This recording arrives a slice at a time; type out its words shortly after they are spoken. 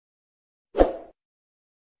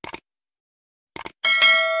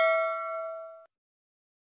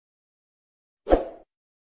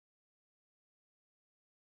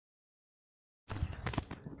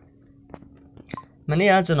မနေ့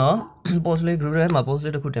ကကျွန်တော် post လေး group ထဲမှာ post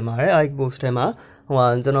လေးတစ်ခုတင်ပါတယ်အဲ့ post ထဲ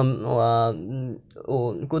မှာကျွန်တော်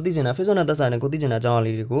ကိုသိချင်တာ Facebook နဲ့သက်ဆိုင်တဲ့ကိုသိချင်တဲ့အကြောင်း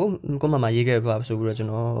အရာလေးတွေကို comment မှာရေးခဲ့ပါဆိုပြီးတော့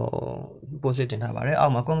ကျွန်တော် post လေးတင်ထားပါတယ်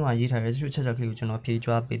အောက်မှာ comment မှာရေးထားတဲ့တချို့ချက်ကလေးကိုကျွန်တော်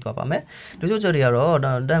ဖြေကြွားပေးသွားပါမယ်တချို့ချက်တွေကတော့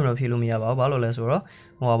တမ်းပြီးတော့ဖြေလို့မရပါဘူးဘာလို့လဲ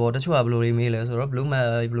ဆိုတော့တချို့ကဘယ်လိုတွေမေးလဲဆိုတော့ blue map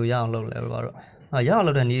ဘယ်လိုရအောင်လုပ်လဲဆိုတော့ရ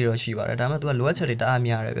အောင်လုပ်တဲ့နည်းတွေတော့ရှိပါတယ်ဒါပေမဲ့ तू ကလိုအပ်ချက်တွေတအား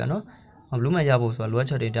များတယ်ဗျာနော်blue map ရဖို့ဆိုတာလိုအပ်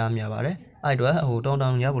ချက်တွေတအားများပါတယ်အဲ့တော့တော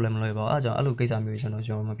င်းရဖို့လည်းမလွယ်ပါဘူးအဲ့ကြောင့်အဲ့လိုကိစ္စမျိုး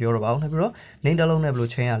ကျွန်တော်မပြောတော့ပါဘူးနောက်ပြီးတော့နေတစ်လုံးနဲ့ဘယ်လို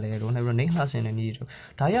ချင်းရလဲတော့နောက်ပြီးတော့နေလှဆင်တဲ့န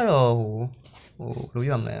ည်းတို့ဒါရတော့ဘယ်လို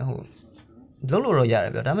ပြောမလဲလုံးလို့တော့ရ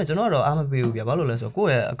တယ်ဗျဒါပေမဲ့ကျွန်တော်ကတော့အားမပေးဘူးဗျဘာလို့လဲဆိုတော့ကို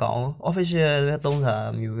ယ့်ရဲ့အကောင့် official ပဲသုံး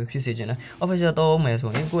စာမျိုးပဲဖြစ်စေချင်တယ် official သုံး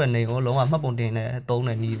မယ်ဆိုရင်ကိုယ့်ရဲ့နေကိုလုံးဝမှတ်ပုံတင်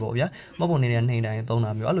နဲ့သုံးတဲ့နည်းပေါ့ဗျမှတ်ပုံတင်နဲ့နှိမ့်တို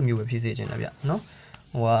င်းသုံးတာမျိုးအဲ့လိုမျိုးပဲဖြစ်စေချင်တယ်ဗျနော်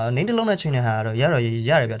နေတစ်လုံးနဲ့ချင်းတဲ့ဟာကတော့ရ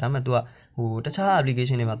တယ်ဗျဒါပေမဲ့ तू ကတခြား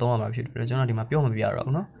application တွေမှာသုံးရမှာဖြစ်တယ်ကျွန်တော်ဒီမှာပြောမပြ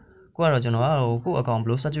ရတော့ဘူးနော်ကိုကတော့ကျွန်တော်ကိုယ့်အကောင့်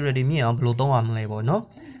ဘယ်လို security မြင့်အောင်ဘယ်လိုသုံးရမလဲပေါ့နော်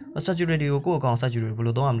security ကိုကိုယ့်အကောင့် security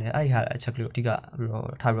ဘယ်လိုသုံးရမလဲအဲ့ဒီဟာအချက်ကလေးကိုအဓိ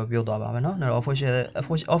ကထားပြီးပြောသွားပါမယ်နော်နောက်တော့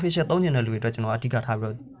official သုံးနေတဲ့လူတွေအတွက်ကျွန်တော်အဓိက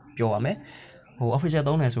ထားပြီးပြောရမယ်official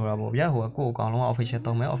သုံးတယ်ဆိုတာပေါ့ဗျာကိုယ့်အကောင့်လုံးဝ official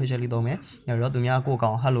သုံးမယ် officially သုံးမယ်နောက်တော့သူများကိုယ့်အကော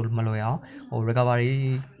င့် hack လို့မလွယ်အောင်recovery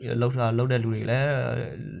လုပ်တဲ့လူတွေလည်း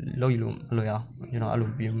လုပ်ယူလို့မလွယ်အောင်ကျွန်တော်အဲ့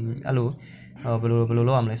လိုဘယ်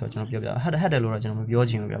လိုလုပ်ရမလဲဆိုတော့ကျွန်တော်ပြောပြဟတ်တယ်လို့တော့ကျွန်တော်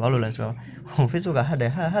မပြောချင်ဘူးဗျာဘာလို့လဲဆိုတော့Facebook ကဟ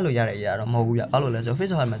တ်လို့ရတဲ့အရာတော့မဟုတ်ဘူးဗျာဘာလို့လဲဆိုတော့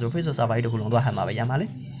Facebook ဟတ်မှာဆို Facebook server ကြီးတစ်ခုလုံးသွားဟတ်မှာပဲရ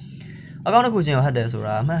မှာလေအကောင့်တစ်ခုချင်းကိုဟတ်တယ်ဆို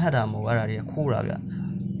တာအမှန်ဟတ်တာမဟုတ်အဲ့ဒါတွေခိုးတာဗျာ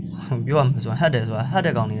ပြောရမှာဆိုဟတ်တယ်ဆိုတာ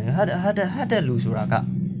ဟတ်တဲ့ကောင်တွေဟတ်တဲ့လူဆိုတာက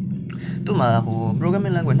သူ့မှာ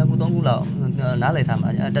programming language နှစ်ခုသုံးခုလောက်နားလည်ထား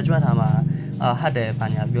မှာတက်ကြွထားမှာဟတ်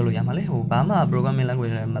တယ်ဘာညာပြောလို့ရမှာလေဘာမှ programming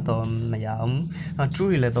language လည်းမရအောင် true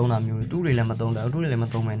တွေလည်းသုံးတာမျိုး true တွေလည်းမသုံးတာ true တွေလည်းမ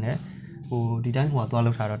သုံးမယ်နဲ့ဒီတိုင်းသွား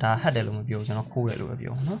လောက်ထားတော့ဒါဟတ်တယ်လို့မပြောကျွန်တော်ခိုး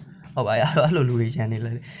တယ်လို့ပဲပြောနော်ဟုတ်ပါရဲ့အဲ့လိုလူ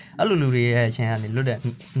တွေချန်နေလေအဲ့လိုလူတွေရဲ့ချန်ကနေလွတ်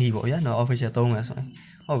တဲ့နီးပေါ့ဗျာနော် official သုံးမယ်ဆို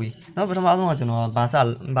ရင်ဟုတ်ပြီနောက်ပထမဆုံးကကျွန်တော်ဘာ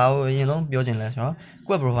အရင်ဆုံးပြောချင်လဲဆိုတော့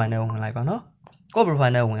web profile နဲ့ဝင်လိုက်ပါနော် web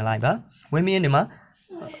profile နဲ့ဝင်လိုက်ပါဝင်ပြီးဒီ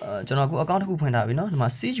မှာကျွန်တော်အခု account တစ်ခုဖွင့်ထားပြီနော်ဒီမှာ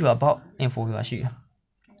see your about info ဆိုတာရှိ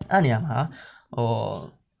တယ်အဲ့နေရာမှာ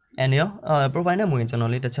profile နဲ့ဝင်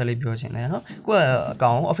ကျွန်တော်လေးတစ်ချက်လေးပြောချင်တယ်နော်ကိုယ့်အ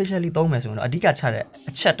ကောင့် officially သုံးမယ်ဆိုရင်တော့အဓိကချတဲ့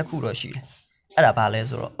အချက်တစ်ခုတော့ရှိတယ်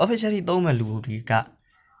အဲ့ဒါဘာလဲဆိုတော့ officially သုံးမဲ့လူတွေ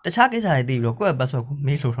ကတခြားကိစ္စတွေသိပြီးတော့ကိုယ့်ရဲ့ password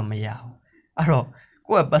ကိုမေးလို့တော့မရဘူးအဲ့တော့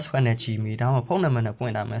ကိုယ့်ရဲ့ password နဲ့ကြီးမေးဒါမှမဟုတ်ဖုန်းနံပါတ်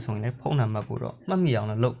နဲ့ပွင့်တာမယ်ဆိုရင်လည်းဖုန်းနံပါတ်ကိုတော့မှတ်မိအောင်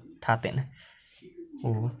လုပ်ထားတင်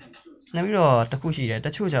တယ်နောက်ပြီးတော့တစ်ခုရှိတယ်တ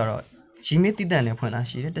ချို့ကျတော့ Gmail တည်တံ့နေဖွ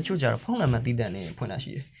င့်တာရှိတယ်တချို့ကျတော့ဖုန်းနံပါတ်တည်တံ့နေဖွ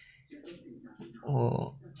င့်တာရှိတယ်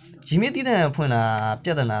Gmail တည်တံ့ဖွ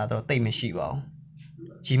င့်တာပြဿနာတော့တိတ်မရှိပါဘူး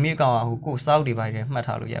Gmail ကောင်ကကိုစောက်တွေပါတယ်မှတ်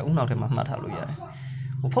ထားလို့ရဦးနောက်ထဲမှာမှတ်ထားလို့ရ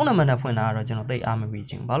တယ်ဖုန်းနံပါတ်နဲ့ဖွင့်တာကတော့ကျွန်တော်တိတ်အားမပြီး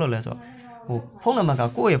ချင်းဘာလို့လဲဆိုတော့ဖုန်းနံပါတ်က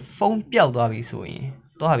ကိုယ့်ရဲ့ဖုန်းပျောက်သွားပြီဆို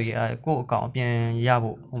ရင်သွားပြီကိုယ့်အကောင့်ပြန်ရ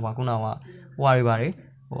ဖို့ခုနကတွေပါတယ်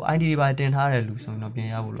ID တွေပါတင်ထားတဲ့လူဆိုရင်တော့ပြန်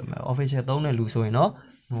ရဖို့လွယ်မယ် official သုံးတဲ့လူဆို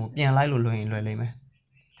ရင်တော့ပြန်လိုက်လို့လွယ်ရင်လွယ်လိမ့်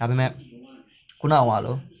မယ်ဒါပေမဲ့ခုနက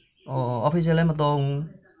လို့official လည်းမသုံး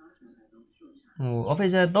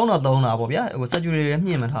official သုံးတာပေါ့ဗျာsecurity လည်း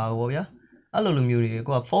မြင့်မထားဘူးပေါ့ဗျာအဲ့လိုမျိုးတွေကို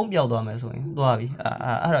ကဖုန်းပျောက်သွားမယ်ဆိုရင်သွားပြီ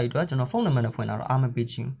အဲ့ဒါကြီးတော့ကျွန်တော်ဖုန်းနံပါတ်နဲ့ဖွင့်တာတော့အားမပေး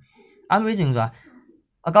ချင်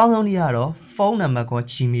ဆိုတာအကောင်းဆုံးနည်းကတော့ဖုန်းနံပါတ်ကို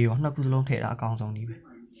Gmail ရောနှစ်ခုစလုံးထည့်တာအကောင်းဆုံးန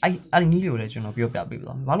ည်းပဲအဲ့ဒီနည်းတွေကိုလည်းကျွန်တော်ပြောပြပေး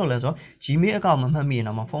ပါဘာလို့လဲဆိုတော့ Gmail အကောင့်မမှတ်မိ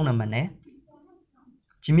ရင်တော့ဖုန်းနံပါတ်နဲ့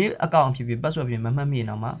Gmail အကောင့်ဖြစ် password ဖြစ်မမှတ်မိရင်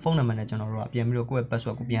တော့ဖုန်းနံပါတ်နဲ့ကျွန်တော်တို့ကပြန်ပြီးတော့ကိုယ့်ရဲ့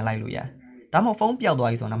password ကိုပြန်လိုက်လို့ရတယ်ဒါမှမဟုတ်ဖုန်းပျောက်သွား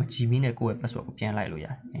ပြီဆိုတော့ Gmail နဲ့ကိုယ့်ရဲ့ password ကိုပြန်လိုက်လို့ရတ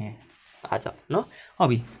ယ်အားကြောင့်နော်ဟုတ်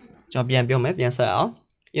ပြီကျွန်တော်ပြန်ပြောမယ်ပြန်ဆက်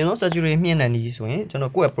အောင်ရင်ဆုံး security မြင့်တဲ့နည်းဆိုရင်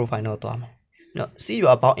ကျွန်တော်ကိုယ့်ရဲ့ profile တော့သွားမယ်နော် see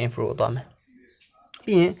your about info ကိုသွားမယ်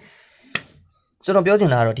ပြီးရင်ကျွန်တော်ပြောချင်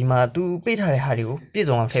တာကတော့ဒီမှာ तू ပေးထားတဲ့ဟာတွေကိုပြည့်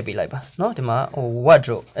စုံအောင်ထည့်ပေးလိုက်ပါเนาะဒီမှာwhat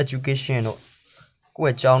education တို့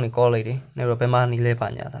ကိုယ့်ရဲ့ကျောင်းတွေ college တွေနဲ့တော့ဘယ်မှာနေလဲပါ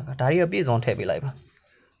ညာတာဒါတွေကပြည့်စုံထည့်ပေးလိုက်ပါ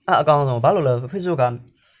အကောင်းဆုံးဘာလို့လဲ Facebook က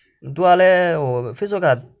तू ကလည်းFacebook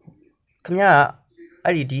ကခမရ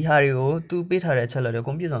အဲ့ဒီဟာတွေကို तू ပေးထားတဲ့အချက်လက်တွေ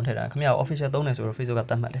အကုန်ပြည့်စုံထည့်တာခမရ official သုံးတယ်ဆိုတော့ Facebook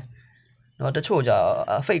ကတတ်မှတ်တယ်နော်တချို့ကြ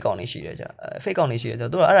fake ကောင်တွေရှိတယ်ကြ fake ကောင်တွေရှိတယ်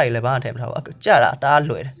ဆိုတော့သူတို့အဲ့ဒါကြီးလည်းဘာမှထည့်မထားဘူးကြတာတ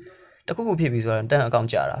အားလွယ်တယ်တခုခုဖြစ်ပြီဆိုတော့တန်းအကောင့်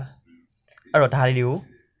ကြတာအဲ့တော့ဒါလေး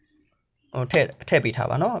ကိုထည့်ပေး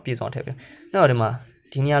ထားပါနော်အပြည့်စုံထည့်ပေးနောက်ဒီ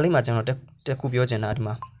မှာဒီနေရာလေးမှာကျွန်တော်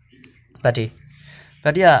တက်ခုပြောချင်တာဒီမှာဘတ်တီက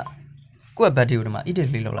ကိုယ့်ရဲ့ဘတ်တီကိုဒီမှာ edit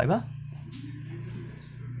လေးလုပ်လိုက်ပါ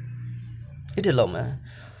edit လုပ်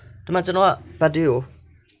မယ်ဒီမှာကျွန်တော်ကဘတ်တီကို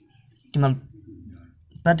ဒီ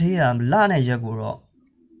မှာဘတ်တီကလာနဲ့ရက်ကိုတော့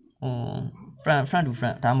front to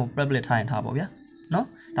front ဒါမှမဟုတ် public ထားရင်ထားပါဗျာနော်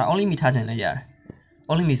ဒါ only me ထားခြင်းလည်းရတယ်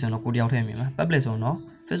only me ဆိုတော့ကိုတယောက်ထဲမြင်မှာ public ဆိုတော့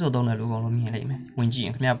Facebook သုံးတဲ့လူကောင်လုံးမြင်လိမ့်မယ်ဝင်ကြည့်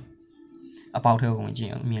ရင်ခင်ဗျအပေါက်ထဲကိုဝင်ကြ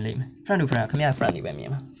ည့်ရင်မြင်လိမ့်မယ် front to front ခင်ဗျ friend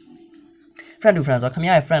တွေပဲမြင်မှာ friend to friend ဆိုတော့ခင်ဗျ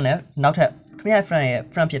ရဲ့ friend နဲ့နောက်ထပ် ခမရ friend ရဲ့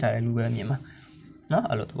friend ဖြစ်ထားတဲ့လူပဲမြင်မှာနော်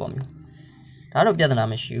အဲ့လိုသဘောမျိုးဒါတော့ပြဿနာ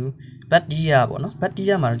မရှိဘူး Batia ပေါ့နော်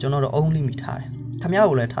Batia မှာကျွန်တော်တို့ only မိထားတယ်ခမရ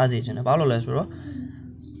ကိုလည်းထားစေချင်တယ်ဘာလို့လဲဆိုတော့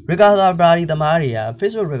recovery သမားတွေက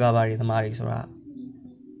Facebook recovery သမားတွေဆိုတာ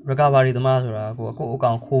recovery သမားဆိုတာကိုအ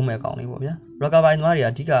ကောင်ခိုးမဲ့ကောင်လေးပေါ့ဗျာ recovery သမားတွေက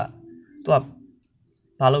အဓိကသူက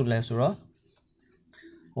ဘာလုပ်လဲဆိုတော့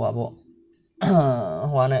ဟိုပါပေါ့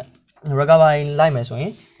ဟိုကနဲ့ recovery လိုက်မယ်ဆိုရ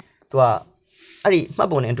င်သူကအဲ့ဒီမှတ်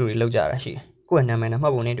ပုံနဲ့အတူတွေလောက်ကြတာရှိတယ်ကိုယ့်ရဲ့နာမည်နဲ့မှ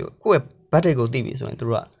တ်ပုံနဲ့အတူကိုယ့်ရဲ့ birthday ကိုသိပြီဆိုရင်သူ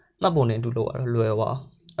တို့ကမှတ်ပုံနဲ့အတူလောက်ရတော့လွယ်သွား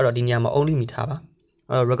အဲ့တော့ဒီနေရာမှာ only မိထားပါ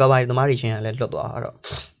အဲ့တော့ recovery သမားတွေချင်းကလည်းလွတ်သွားအဲ့တော့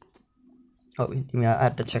ဟုတ်ပြီဒီမှာ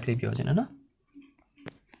တစ်ချက်လေးပြောချင်တယ်နော်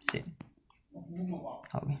စစ်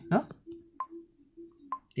ဟုတ်ပြီနော်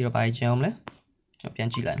ဒီတော့ဘာကြီးချင်အောင်လဲကျွန်တော်ပြန်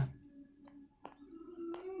ကြည့်လိုက်မယ်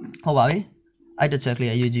ဟုတ်ပါပြီအဲ့တစ်ချက်က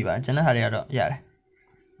လေးအရေးကြီးပါတယ်ကျွန်တော်ဟာတွေကတော့ရတယ်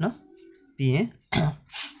နော်ပြီးရင်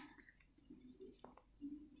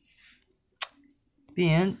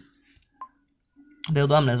ဘယ်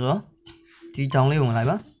သွားမလဲဆိုတော့ဒီတောင်လေးဝင်လိုက်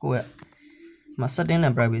ပါကိုယ့်ရဲ့မှာ setting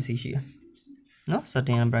နဲ့ privacy ရှိတယ်နော်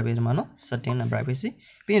setting နဲ့ privacy မှာနော် setting နဲ့ privacy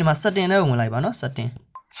ပြီးရင်ဒီမှာ setting နဲ့ဝင်လိုက်ပါနော် setting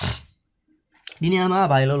ဒီနေရာမှာ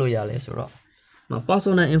ဘာလို့လုပ်လို့ရလဲဆိုတော့မှာ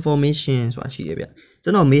personal information ဆိုတာရှိတယ်ဗျကျွ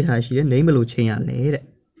န်တော်မေးထားရှိတယ် name ဘယ်လိုချိန်ရလဲတဲ့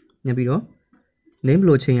ညပြီးတော့ name ဘယ်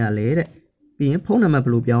လိုချိန်ရလဲတဲ့ပြီးရင်ဖုန်းနံပါတ်ဘ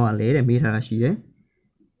ယ်လိုပြောင်းရလဲတဲ့မေးထားတာရှိတယ်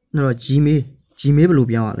နောက်တော့ Gmail ဘယ်လို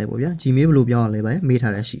ပြောင်းရလဲပေါ့ဗျာ Gmail ဘယ်လိုပြောင်းရလဲပဲမေး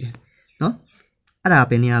ထားတာရှိတယ်နော်အဲ့ဒါ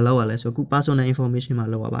ဘယ်နေရာလောက်ရလဲဆိုတော့ခု personal information မှာ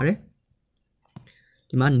လောက်ရပါတယ်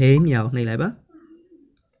ဒီမှာ name နေရာကိုနှိပ်လိုက်ပါ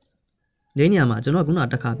name နေရာမှာကျွန်တော်ခုန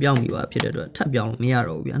တစ်ခါပြောင်းပြီးပါဖြစ်တဲ့အတွက်ထပ်ပြောင်းလို့မရ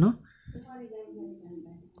တော့ဘူးဗျာနော်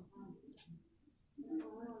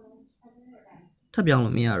ထပ်ပြောင်း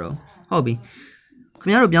လို့မရတော့ဟုတ်ပြီခင်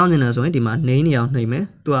ဗျားတို့ပြောင်းနေတယ်ဆိုရင်ဒီမှာ name နေရာကိုနှိပ်မယ်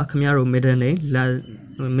သူကခင်ဗျားတို့ middle name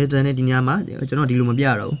middle name ဒီနေရာမှာကျွန်တော်ဒီလိုမပြ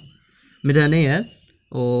တော့ဘူး middle name ရ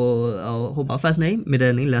ဟိုပါ first name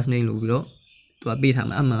middle name last name လို့ပြီးတော့သူကပေးထား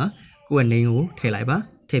မှာအမှကိုယ့်ရဲ့ name ကိုထည့်လိုက်ပါ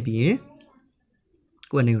ထည့်ပြီးရင်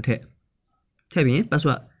ကိုယ့်ရဲ့ name ကိုထည့်ပြီးရင်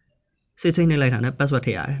password စစ်ချင်းနှိပ်လိုက်တာနဲ့ password ထ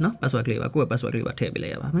ည့်ရတယ်နော် password ကလေးပါကိုယ့်ရဲ့ password ကလေးပါထည့်ပေးလို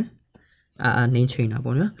က်ရပါမယ်name ချိန်တာ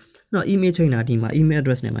ပေါ့နော်နော် email ချိန်တာဒီမှာ email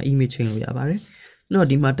address နဲ့မှာ email ချိန်လို့ရပါတယ်နော်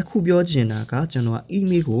ဒီမှာတစ်ခုပြောချင်တာကကျွန်တော်က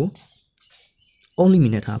email ကို only မိ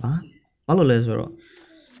နေထားပါဘာလို့လဲဆိုတော့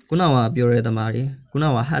ခုနကပြောတဲ့သမားတွေခုနက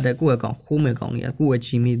ဟာတဲ့ကိုယ့်အကောင့်ခိုးမဲ့ကောင်တွေကကိုယ့်ရဲ့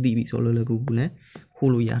Gmail သိပြီဆိုလို့လည်းကူနဲ့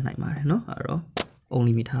ခိုးလို့ရနိုင်ပါတယ်เนาะအဲ့တော့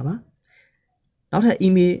only မိထားပါနောက်ထပ်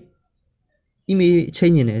email ချိ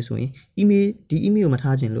န်နေတယ်ဆိုရင် email ဒီ email ကိုမ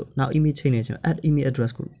ထားခြင်းလို့နောက် email ချိန်နေခြင်း add email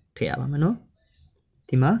address ကိုထည့်ရပါမယ်เนาะ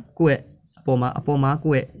ဒီမှာကိုယ့်ရဲ့အပေါ်မှာ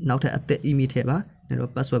ကိုယ့်ရဲ့နောက်ထပ်အသက် email ထည့်ပါအဲ့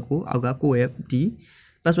တော့ password ကိုအောက်ကကိုယ့်ရဲ့ဒီ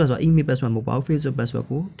password ဆိုတာ email password မဟုတ်ပါဘူး Facebook password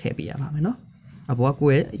ကိုထည့်ပေးရပါမယ်เนาะအပေါ်ကကို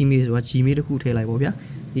ယ့်ရဲ့ email ဆိုတာ Gmail တခုထည့်လိုက်ပေါ့ဗျာ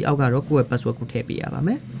ဒီအောက်ကတော့ကိုယ့်ရဲ့ password ကိုထည့်ပေးရပါမ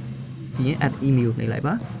ယ်ပြီးရင် add email ကိုနှိပ်လိုက်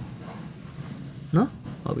ပါเนาะ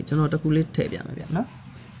ဟုတ်ပြီကျွန်တော်တခုလေးထည့်ပြမယ်ဗျာเนาะ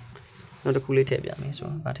နောက်တခုလေးထည့်ပြမယ်ဆို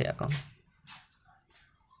တော့ဗာထည့်ရအောင်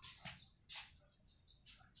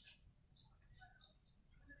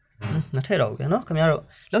မထည့်တော့ဘူးဗျာเนาะခင်ဗျားတို့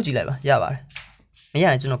လောက်ကြည့်လိုက်ပါရပါတယ်မရရ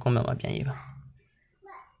င်ကျွန်တော် comment မှာပြန်ရေးပါ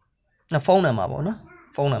ဖုန်းနံပါတ်ပေါ့နော်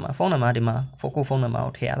ဖုန်းနံပါတ်ဒီမှာကိုဖုန်းနံပါတ်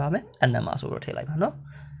ကိုထည့်ရပါမယ်အဲ့နံပါတ်ဆိုတော့ထည့်လိုက်ပါနော်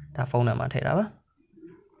ဒါဖုန်းနံပါတ်ထည့်တာပါ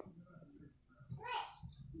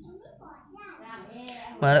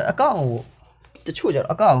အကောင့်ကိုတချို့ကျတော့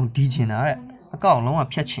အကောင့်ကိုဒီချင်တာတဲ့အကောင့်လုံးဝ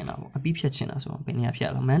ဖြတ်ချင်တာပေါ့အပြီးဖြတ်ချင်တာဆိုတော့ဘယ်နေရာဖြ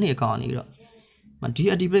တ်လဲမန်းနေအကောင့်ကနေပြီးတော့ဒီ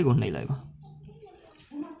activateကိုနှိပ်လိုက်ပါ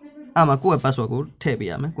အဲ့မှာကိုယ့်ရဲ့ password ကိုထည့်ပေး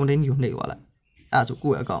ရမယ် continue ကိုနှိပ်သွားလိုက်အဲ့ဆို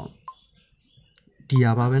ကိုယ့်ရဲ့အကောင့်ဒီရ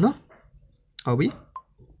ပါပဲเนาะဟုတ်ပြီ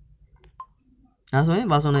အဲ့ဆိုရင်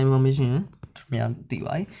personal information မြန်သိ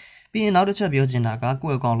ပါပြီပြီးရင်နောက်တစ်ချက်ပြောချင်တာကကို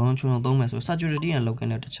ယ့်အကောင့်လုံးချုံသုံးမယ်ဆို security and login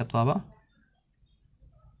နဲ့တစ်ချက်သွားပါ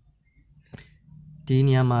ဒီ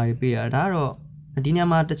နေရာမှာပြရတာတော့ဒီနေရာ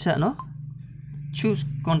မှာတစ်ချက်เนาะ choose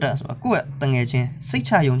contact ဆိုတာကိုယ့်ရဲ့တငယ်ချင်းစိတ်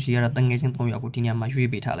ချယုံကြည်ရတဲ့တငယ်ချင်း၃ယောက်ကိုဒီနေရာမှာရွေး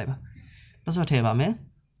ပေးထားလိုက်ပါ password ထည့်ပါမယ်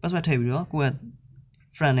password ထည့်ပြီးတော့ကိုယ့်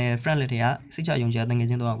ရဲ့ friend လက်တွေကစိတ်ချယုံကြည်ရတဲ့တငယ်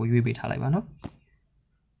ချင်း၃ယောက်ကိုရွေးပေးထားလိုက်ပါเนาะ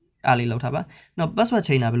အားလေးလောက်ထားပါနောက် password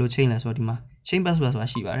ချိန်တာဘယ်လိုချိန်လဲဆိုတော့ဒီမှာ chain password ဆိုတာ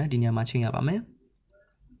ရှိပါတယ်ဒီနေရာမှာချိန်ရပါမယ်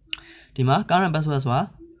ဒီမှာ current password ဆိုတာ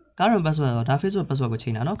ဒါ Facebook password ကိုချိ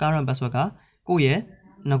န်တာเนาะ current password ကကိုယ့်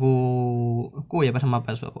ရဲ့ပထမ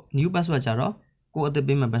password ပေါ့ new password ကြတော့ကိုယ့်အသစ်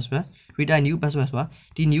ပေးမဲ့ password retype new password ဆိုတာ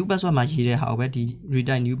ဒီ new password မှာရေးတဲ့ဟာကိုပဲဒီ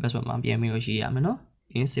retype new password မှာပြန်ပြီးတော့ရေးရမယ်เนาะ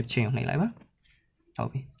in save ချိန်ကိုနှိပ်လိုက်ပါဟုတ်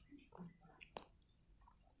ပြီ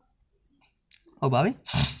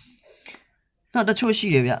နောက်တချို့ရှိ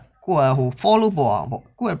တယ်ဗျကိုကဟို follow ပေါ်အောင်ပေါ့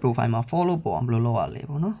ကိုယ့်ရဲ့ profile မှာ follow ပေါ်အောင်ဘယ်လိုလုပ်ရလဲ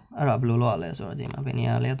ပေါ့နော်အဲ့ဒါဘယ်လိုလုပ်ရလဲဆိုတော့ဒီမှာဘယ်နေ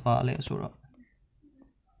ရာလဲသွားလဲဆိုတော့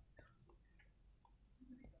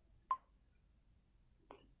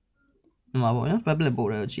ဒီမှာပေါ့နော် public ပေါ်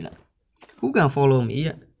တွေကိုကြည့်လိုက် who can follow me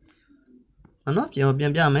နော်ပြ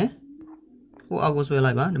န်ပြမယ်ဟိုအောက်ကိုဆွဲ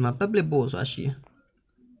လိုက်ပါဒီမှာ public post ဆိုတာရှိတယ်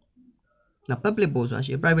နော် public post ဆိုတာ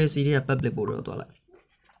ရှိတယ် privacy တွေက public post တော့သွားလိုက်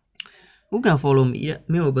who can follow me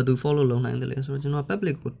မင်းကိုဘယ်သူ follow လုပ်နိုင်တယ်လဲဆိုတော့ကျွန်တော်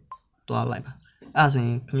public ကိုသွားလိုက်ပါအဲ့ဆိုရ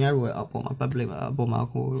င်ခင်ဗျားတို့ရဲ့အပေါ်မှာ public အပေါ်မှာ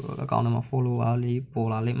ကို account မှာ follower လေးပေါ်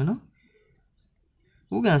လာလိမ့်မယ်နော်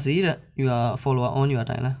who can see that you are follower on your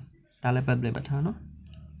timeline ဒါလည်း public ပဲထားနော်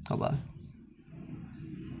ဟုတ်ပါ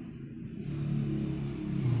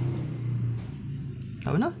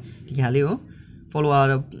ဟုတ်နော်ဒီဟာလေးကို follower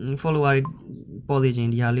ပေါ်စေခြ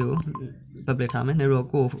င်းဒီဟာလေးကို public ထားမယ်နေတော့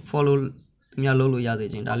ကို follow သူများလုပ်လို့ရစေ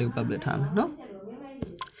ခြင်းဒါလေးကို public ထားမယ်နော်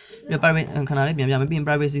ပြီး private ခဏလေးပြန်ပြမယ်ပြီးရင်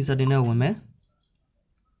privacy setting နဲ့ဝင်မယ်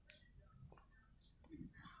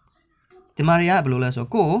ဒီမှာတွေကဘယ်လိုလဲဆိုတော့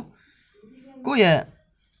ကိုရဲ့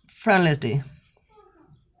friend list တွေ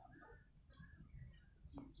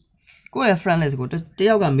ကိုရဲ့ friend list ကိုတ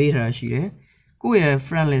ယောက်ကမေးထားတာရှိတယ်ကိုရဲ့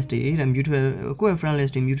friend list တွေတဲ့ mutual ကိုရဲ့ friend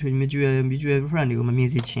list တွေ mutual friend တွေကိုမမြင်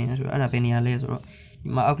စေချင်ဆိုတော့အဲ့ဒါဘယ်နေရာလဲဆိုတော့ဒီ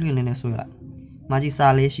မှာ outlook အနေနဲ့ဆိုရမာကြီးစာ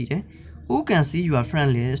လေးရှိတယ် who can see your friend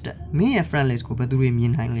list မင်းရဲ့ friend list ကိုဘယ်သူတွေမြ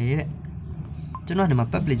င်နိုင်လဲတဲ့ကျွန်တော်ဒီမှာ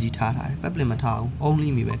public ကြီးထားတယ် public မထားဘူး only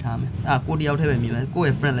မိပဲထားမယ်အဲ့ကိုတယောက်တည်းပဲမြင်မယ်ကို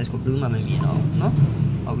ရဲ့ friend list ကိုဘယ်သူမှမမြင်တော့ဘူးเนาะ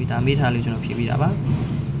ဟုတ်ပြီဒါမေးထားလို့ကျွန်တော်ဖြေပေးတာပါ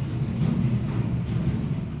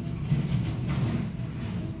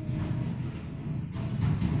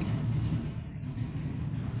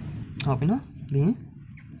ဟုတ်ပြီနော်ဘင်း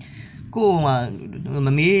ကိုကမ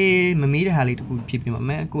မေးတဲ့ဟာလေးတခုဖြစ်ပြီးမှာ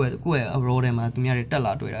မဲကိုရဲ့ raw ထဲမှာသူများတွေတက်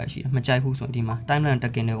လာတွေ့တာရှိတယ်မကြိုက်ဘူးဆိုရင်ဒီမှာ timeline တ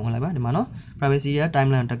က်กินတယ်ဝင်လိုက်ပါဒီမှာနော် privacy ရဲ့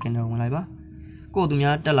timeline တက်กินတယ်ဝင်လိုက်ပါကိုသူ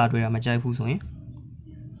များတက်လာတွေ့တာမကြိုက်ဘူးဆိုရင်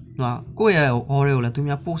နော်ကိုရဲ့ raw တွေကိုလည်းသူ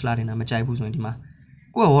များ post လာတင်တာမကြိုက်ဘူးဆိုရင်ဒီမှာ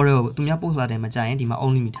ကိုယ့် raw တွေကိုသူများ post လာတယ်မကြိုက်ရင်ဒီမှာ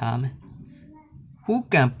only မိထားမယ် who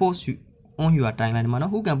can post you on your timeline ဒီမှာ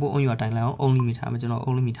နော် who can post on your timeline ကို only မိထားမယ်ကျွန်တော်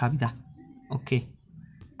only မိထားပြီးသား okay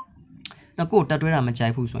နောက်ကိုတက်တွဲတာမကြို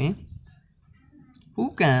က်ဘူးဆိုရင် who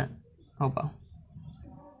can ဟုတ်ပါ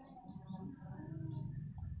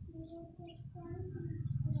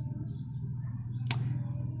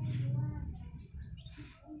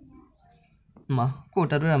မှာကို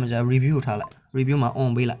တက်တွဲတာမကြိုက် review ထားလိုက် review မှာ on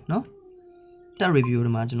ပေးလိုက်နော်တက် review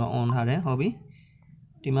ဒီမှာကျွန်တော် on ထားတယ်ဟုတ်ပြီ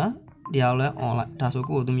ဒီမှာဒီအောင်လဲ on လိုက်ဒါဆို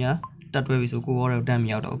ကိုသူများတက်တွဲပြီဆိုကိုရောတော့တန်းမ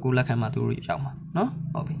ရောက်တော့ကိုလက်ခံမှသူတို့ရောက်မှာနော်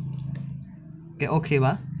ဟုတ်ပြီကဲ okay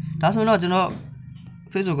ပါဒါဆိုတော့ကျွန်တော်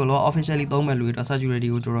Facebook ကို officially သုံးမဲ့လူတွေတော့ security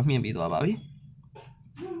ကိုတော်တော်မြင့်ပြီးသွားပါပြီ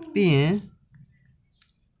ပြီးရင်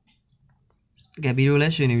ကဲဗီဒီယိုလ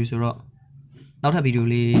ည်းရှင်းနေပြီဆိုတော့နောက်ထပ်ဗီဒီယို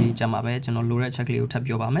လေးကြာမှာပဲကျွန်တော်လိုတဲ့ check လေးကိုထပ်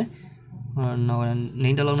ပြောပါမယ်နော်န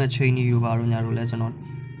င်းတစ်လုံးနဲ့ chain ယူပါတော့ညာတို့လည်းကျွန်တော်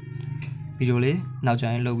ဗီဒီယိုလေးနောက်ကျ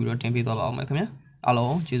ရင်လုပ်ပြီးတော့တင်ပေးသွားပါအောင်မယ်ခင်ဗျာအား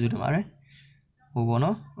လုံးကျေးဇူးတင်ပါတယ်ဟိုပေါ့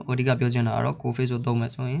နော်အဓိကပြောချင်တာကတော့ကို Facebook သုံး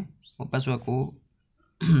မဲ့ဆိုရင်ဟို password ကို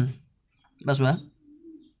password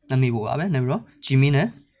နမေဖို့ပါပဲနောက်ပြီးတော့ Gmail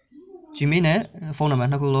နဲ့ဖုန်းနံပါတ်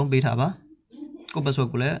နှစ်ခုလုံးပေးထားပါကို password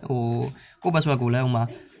ကိုလည်းကို password ကိုလည်းဟိုမှာ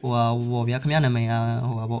ဟိုဗျာခင်ဗျာနာမည်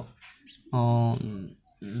ဟိုပါပေါ့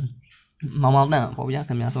မောင်တန်ပေါ့ဗျာခ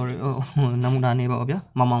င်ဗျာ sorry နမူနာနေပေါ့ဗျာ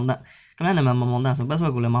မောင်တန်ခင်ဗျာနာမည်မောင်တန်ဆို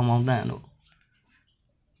password ကိုလည်းမောင်တန်တို့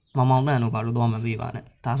ဘာလို့တော့မသိပါနဲ့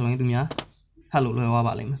ဒါဆိုရင်သူများဖတ်လို့လွယ်သွား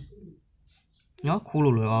ပါလိမ့်မယ်နော်ခိုး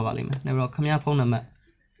လို့လွယ်သွားပါလိမ့်မယ်နောက်ပြီးတော့ခင်ဗျာဖုန်းနံပါ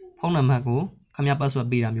တ်ကိုခင်ဗျာ password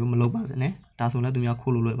ပေးတာမျိုးမလုပ်ပါစေနဲ့ဒါဆိုလည်းသူများ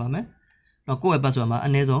ခိုးလို့လွယ်ပါမယ်နော်ကိုယ့်ရဲ့ password မှာအ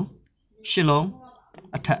နည်းဆုံး10လုံး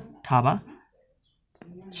အထက်ထားပါ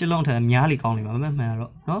10လုံးအထက်များလေကောင်းနေပါမယ်မှန်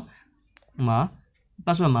တော့နော်ဟိုမှာ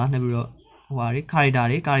password မှာနောက်ပြီးတော့ဟိုဟာတွေ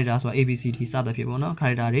character ဆိုတာ ABCD စသဖြင့်ပေါ့နော်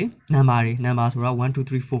character တွေ number ဆိုတာ1 2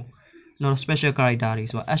 3 4နော် special character တွေ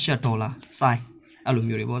ဆိုတာ $dollar sign အဲ့လို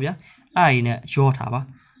မျိုးတွေပေါ့ဗျာအဲ့ဒါကြီးနဲ့ရောထားပါ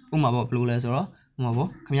ဥပမာပေါ့ဘယ်လိုလဲဆိုတော့ဥပမာပေါ့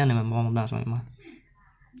ခင်ဗျာနာမည်မောင်သားဆိုရင်မှာ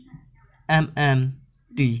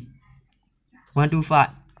MMD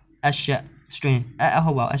 125 string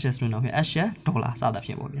ဟုတ်ပါဘူး string တော့ဖြစ်$စသဖြ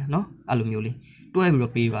င့်ပေါ့ဗျာနော်အဲ့လိုမျိုးလေးတွဲပြီး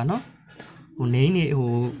တော့ပေးပါနော်ဟို name နေ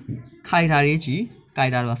ဟို character တွေကြီး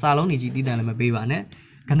character တော့စာလုံးတွေကြီးတည်တံလည်းမပေးပါနဲ့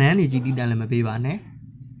ကဏ္ဍတွေကြီးတည်တံလည်းမပေးပါနဲ့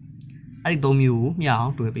အဲ့ဒီသုံးမျိုးကိုမျှအော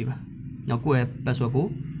င်တွဲပေးပါနောက်ကိုယ့်ရဲ့ password ကို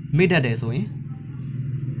မေ့တတ်တယ်ဆိုရင်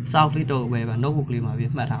south လေးတော့ပဲ notebook လေးမှာပြ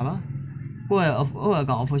မှတ်ထားပါကိုယ့်ရဲ့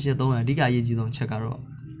account official သုံးရအဓိကအရေးကြီးဆုံးချက်ကတော့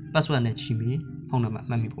password နဲ့ချိန်ပြီးဖုန်းနံပါတ်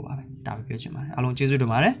မှတ်မိဖို့ပါပဲဒါပဲပြောချင်ပါတယ်အားလုံးကျေးဇူးတ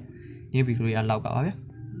င်ပါတယ်ဒီဗီဒီယိုလေးအလောက်ပါပါဗျာ